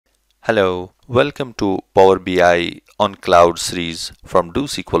Hello, welcome to Power BI on Cloud series from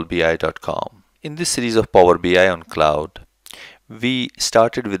DoSQLBI.com. In this series of Power BI on Cloud, we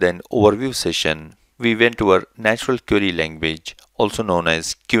started with an overview session. We went over natural query language, also known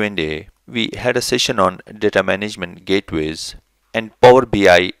as Q&A. We had a session on data management gateways and Power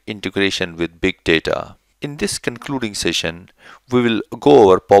BI integration with big data. In this concluding session, we will go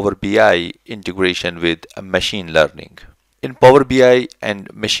over Power BI integration with machine learning. In Power BI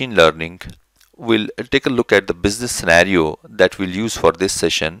and machine learning, we'll take a look at the business scenario that we'll use for this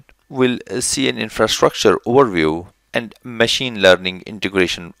session. We'll see an infrastructure overview and machine learning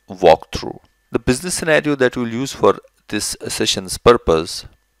integration walkthrough. The business scenario that we'll use for this session's purpose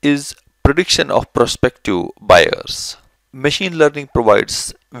is prediction of prospective buyers. Machine learning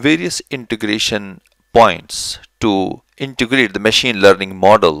provides various integration points to integrate the machine learning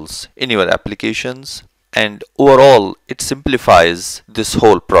models in your applications, and overall it simplifies this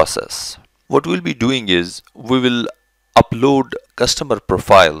whole process. What we'll be doing is we will upload customer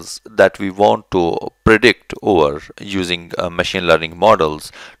profiles that we want to predict over using machine learning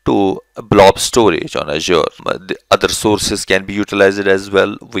models to blob storage on Azure. The other sources can be utilized as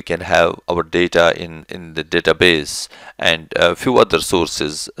well. We can have our data in the database and a few other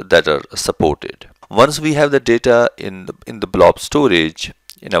sources that are supported. Once we have the data in the blob storage,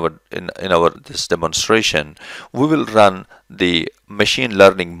 in our this demonstration, we will run the machine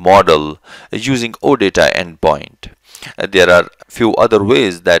learning model using OData endpoint. There are few other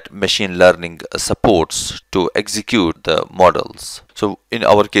ways that machine learning supports to execute the models. So in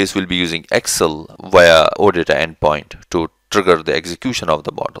our case, we'll be using Excel via OData endpoint to trigger the execution of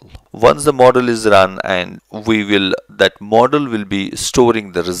the model. Once the model is run, and that model will be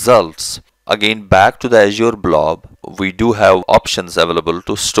storing the results again back to the Azure blob. We do have options available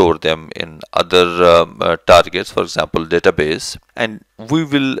to store them in other targets, for example database, and we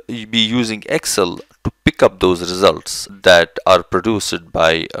will be using Excel to pick up those results that are produced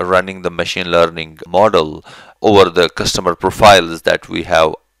by running the machine learning model over the customer profiles that we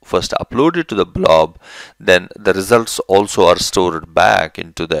have first uploaded to the blob. Then the results also are stored back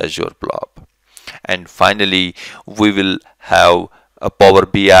into the Azure blob, and finally we will have a Power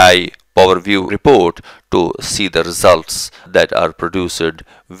BI Power View report to see the results that are produced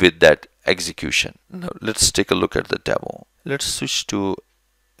with that execution. Now let's take a look at the demo. Let's switch to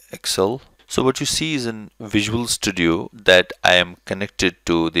Excel. So what you see is in Visual Studio that I am connected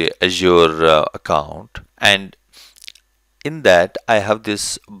to the Azure account, and in that I have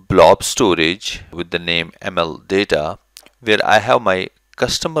this blob storage with the name ML data, where I have my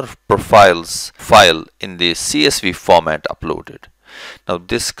customer profiles file in the CSV format uploaded. Now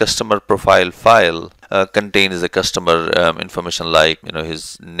this customer profile file contains the customer information like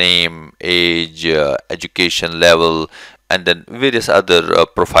his name, age, education level, and then various other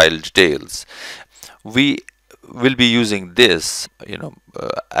profile details. We will be using this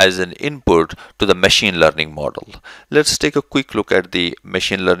as an input to the machine learning model. Let's take a quick look at the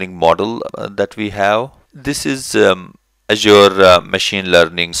machine learning model that we have. This is Azure Machine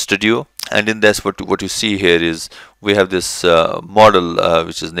Learning Studio, and in this what you see here is we have this model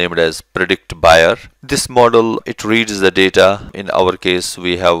which is named as predict buyer. This model, it reads the data. In our case,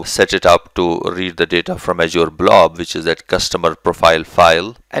 we have set it up to read the data from Azure blob, which is that customer profile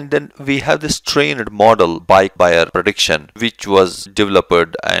file, and then we have this trained model by buyer prediction, which was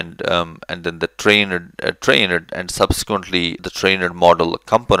developed and then the trained and subsequently the trained model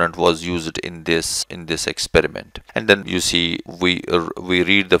component was used in this experiment. And then you see we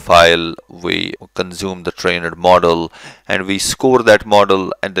read the file, we consume the trained model, and we score that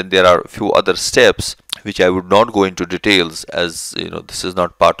model, and then there are a few other steps which I would not go into details, as this is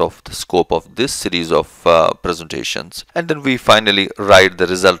not part of the scope of this series of presentations. And then we finally write the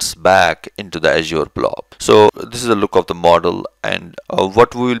results back into the Azure blob. So this is a look of the model, and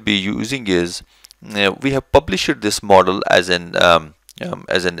what we will be using is we have published this model as an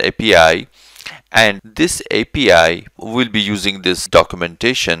API, and this API will be using this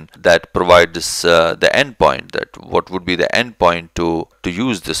documentation that provides the endpoint, that what would be the endpoint to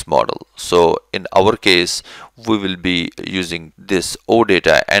use this model. So in our case, we will be using this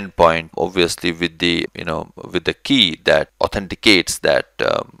OData endpoint, obviously with the with the key that authenticates that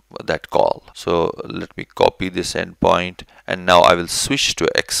call. So let me copy this endpoint, and now I will switch to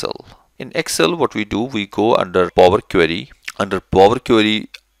Excel. In Excel, what we do, we go under Power Query. Under Power Query,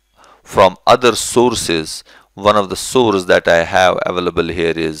 from other sources, one of the sources that I have available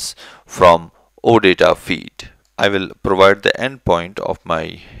here is from OData feed. I will provide the endpoint of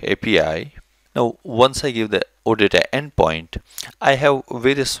my API, Now, once I give the OData endpoint, I have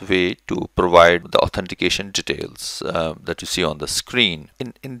various way to provide the authentication details that you see on the screen.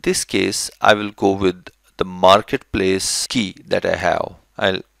 In this case, I will go with the marketplace key that I have.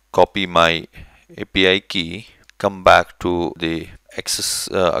 I'll copy my API key, come back to the access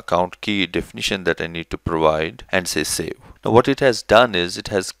account key definition that I need to provide and say save. Now what it has done is it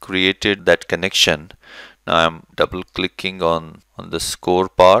has created that connection. Now I'm double clicking on the score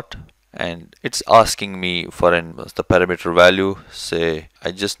part, and it's asking me for the parameter value. Say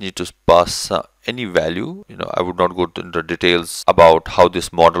I just need to pass any value. I would not go into details about how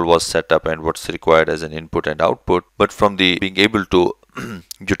this model was set up and what's required as an input and output, but from the being able to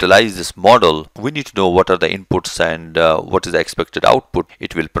utilize this model, we need to know what are the inputs and what is the expected output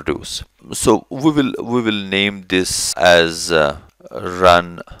it will produce. So we will name this as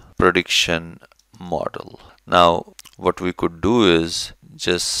run prediction model. Now what we could do is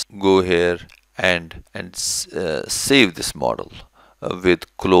just go here and save this model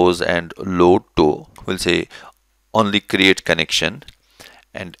with close and load to. We'll say only create connection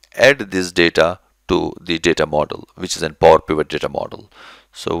and add this data to the data model, which is a Power Pivot data model.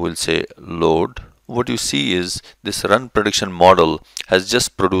 So we'll say load. What you see is this run prediction model has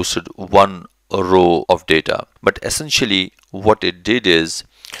just produced one row of data, but essentially what it did is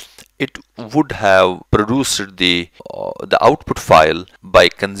it would have produced the output file by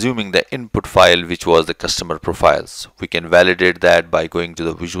consuming the input file, which was the customer profiles. We can validate that by going to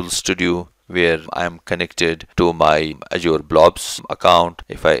the Visual Studio, where I am connected to my Azure Blobs account.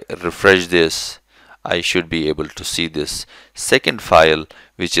 If I refresh this, I should be able to see this second file,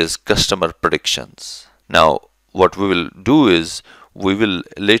 which is customer predictions. Now what we will do is we will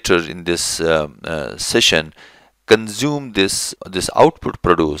later in this session consume this output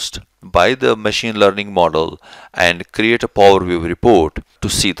produced by the machine learning model and create a Power View report to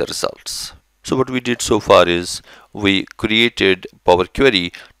see the results. So what we did so far is we created Power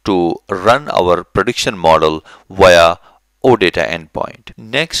Query to run our prediction model via OData endpoint.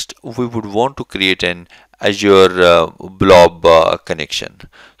 Next, we would want to create an Azure Blob connection.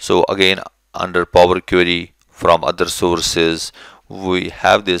 So again, under Power Query from other sources, we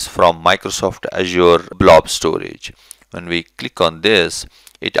have this from Microsoft Azure Blob Storage. When we click on this,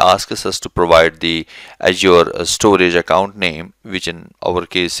 it asks us to provide the Azure storage account name, which in our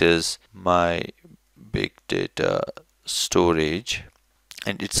case is my big data storage,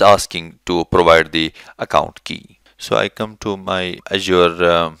 and it's asking to provide the account key. So I come to my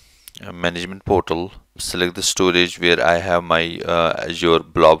Azure management portal, select the storage where I have my Azure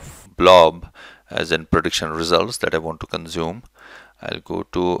blob as in prediction results that I want to consume. I'll go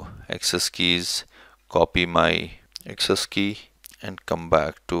to access keys, copy my access key, and come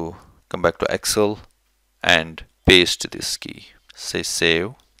back to Excel and paste this key. Say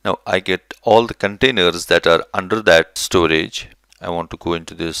save. Now I get all the containers that are under that storage. I want to go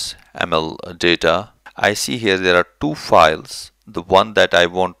into this ML data. I see here there are two files. The one that I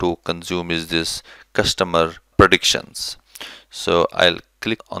want to consume is this customer predictions. So I'll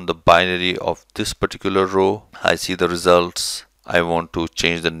click on the binary of this particular row. I see the results. I want to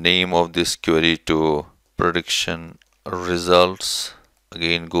change the name of this query to prediction results.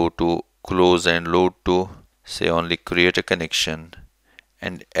 Again, go to close and load to, say only create a connection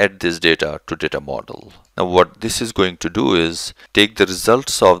and add this data to data model. Now what this is going to do is take the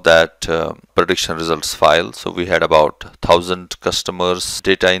results of that prediction results file. So we had about 1,000 customers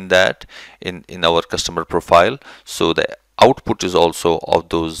data in that in our customer profile. So the output is also of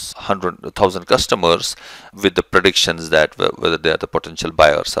those 1,000 customers with the predictions that whether they are the potential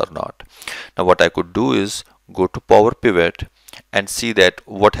buyers or not. Now what I could do is go to Power Pivot and see that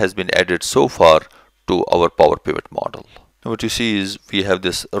what has been added so far to our Power Pivot model. Now what you see is we have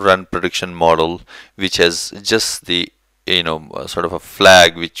this run prediction model, which has just the sort of a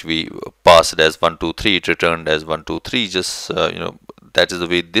flag which we passed as 1 2 3. It returned as 1 2 3. Just that is the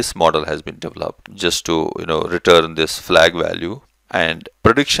way this model has been developed, just to return this flag value. And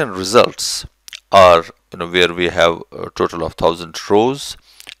prediction results are where we have a total of 1,000 rows,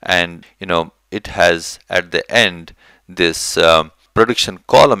 and it has at the end this prediction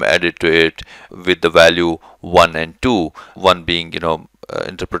column added to it with the value 1 and 2, one being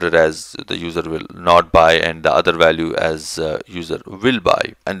interpreted as the user will not buy and the other value as user will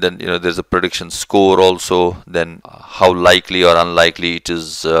buy. And then there's a prediction score also, then how likely or unlikely it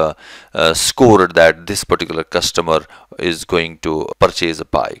is scored that this particular customer is going to purchase a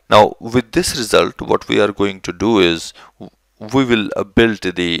bike. Now with this result, what we are going to do is we will build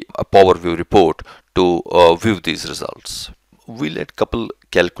the Power View report to view these results. we led couple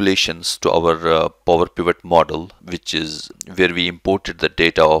calculations to our Power Pivot model, which is where we imported the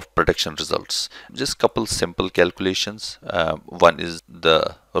data of production results. Just couple simple calculations. One is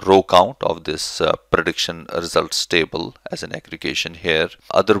the row count of this prediction results table as an aggregation here.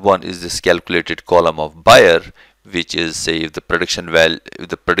 Other one is this calculated column of buyer, which is, say, if the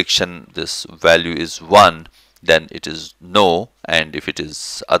prediction this value is 1, then it is no, and if it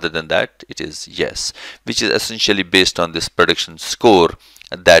is other than that, it is yes, which is essentially based on this prediction score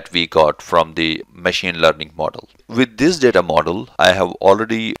that we got from the machine learning model. With this data model, I have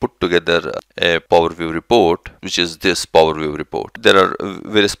already put together a Power View report, which is this Power View report. There are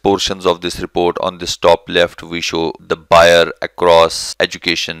various portions of this report. On this top left, we show the buyer across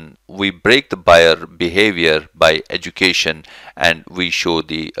education. We break the buyer behavior by education, and we show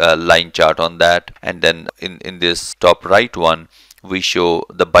the line chart on that. And then in this top right one, we show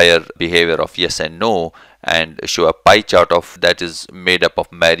the buyer behavior of yes and no, and show a pie chart of that is made up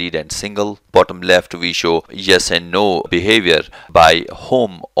of married and single. Bottom left, we show yes and no behavior by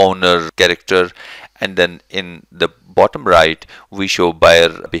home owner character, and then in the bottom right, we show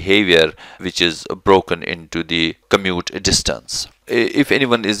buyer behavior, which is broken into the commute distance. If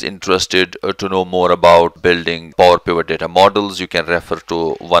anyone is interested to know more about building Power Pivot data models, you can refer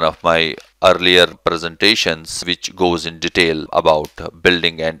to one of my earlier presentations, which goes in detail about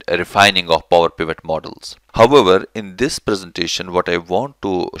building and refining of Power Pivot models. However, in this presentation, what I want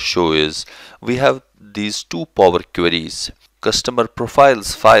to show is we have these two Power Queries. Customer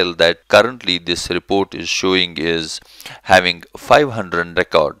profiles file that currently this report is showing is having 500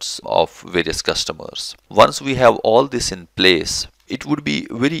 records of various customers. Once we have all this in place, it would be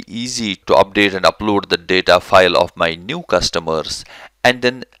very easy to update and upload the data file of my new customers, and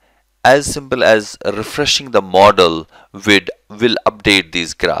then as simple as refreshing the model will update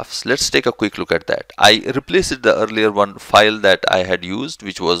these graphs. Let's take a quick look at that. I replaced the earlier one file that I had used,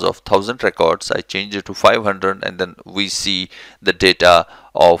 which was of 1000 records. I changed it to 500, and then we see the data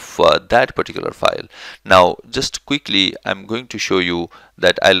of that particular file. Now just quickly, I'm going to show you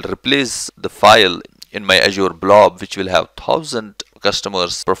that I'll replace the file in my Azure blob, which will have 1000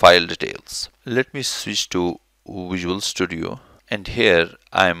 customers profile details. Let me switch to Visual Studio. And here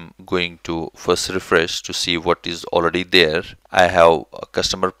I'm going to first refresh to see what is already there. I have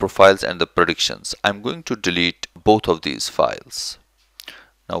customer profiles and the predictions. I'm going to delete both of these files.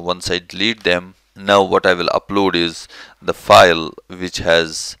 Now once I delete them, now what I will upload is the file which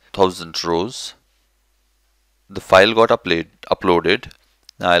has 1000 rows. The file got uploaded.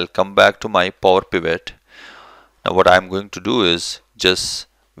 Now I'll come back to my Power Pivot. Now what I'm going to do is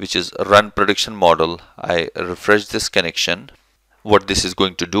which is run prediction model. I refresh this connection. What this is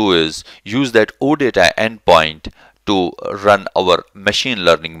going to do is use that OData endpoint to run our machine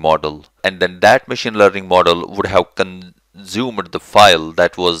learning model, and then that machine learning model would have consumed the file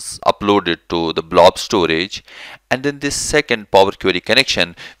that was uploaded to the blob storage, and then this second Power Query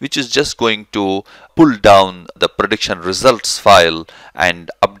connection, which is just going to pull down the prediction results file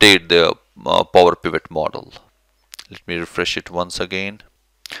and update the Power Pivot model. Let me refresh it once again.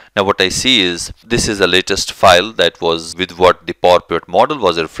 Now what I see is this is the latest file that was with what the Power Pivot model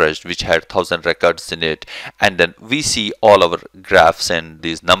was refreshed, which had 1000 records in it, and then we see all our graphs and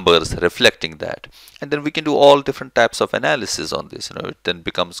these numbers reflecting that. And then we can do all different types of analysis on this. It then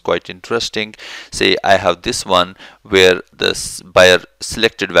becomes quite interesting. Say I have this one where the buyer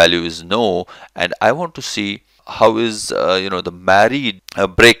selected value is no, and I want to see how is the married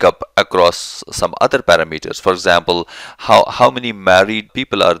breakup across some other parameters. For example, how many married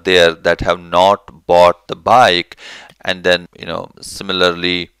people are there that have not bought the bike, and then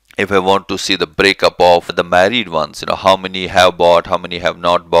similarly, if I want to see the breakup of the married ones, how many have bought, how many have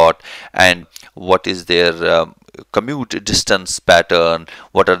not bought, and what is their commute distance pattern,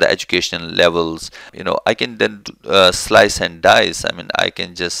 what are the educational levels. I can then slice and dice. I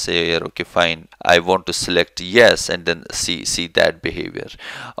can just say here, okay, fine, I want to select yes, and then see that behavior,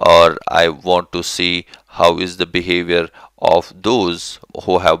 or I want to see how is the behavior of those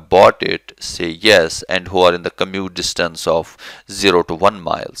who have bought it, say yes, and who are in the commute distance of 0 to 1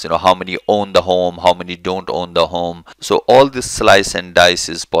 miles. How many own the home, how many don't own the home. So all this slice and dice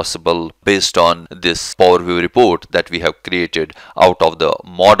is possible based on this Power View report that we have created out of the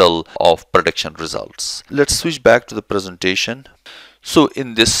model of prediction results. Let's switch back to the presentation. So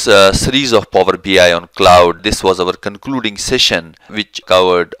in this series of Power BI on cloud, this was our concluding session, which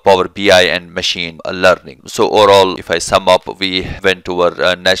covered Power BI and machine learning. So overall, if I sum up, we went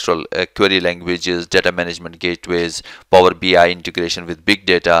over natural query languages, data management gateways, Power BI integration with big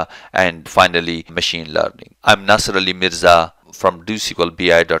data, and finally machine learning. I'm Nasser Ali Mirza from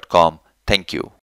DoSQLBI.com. Thank you.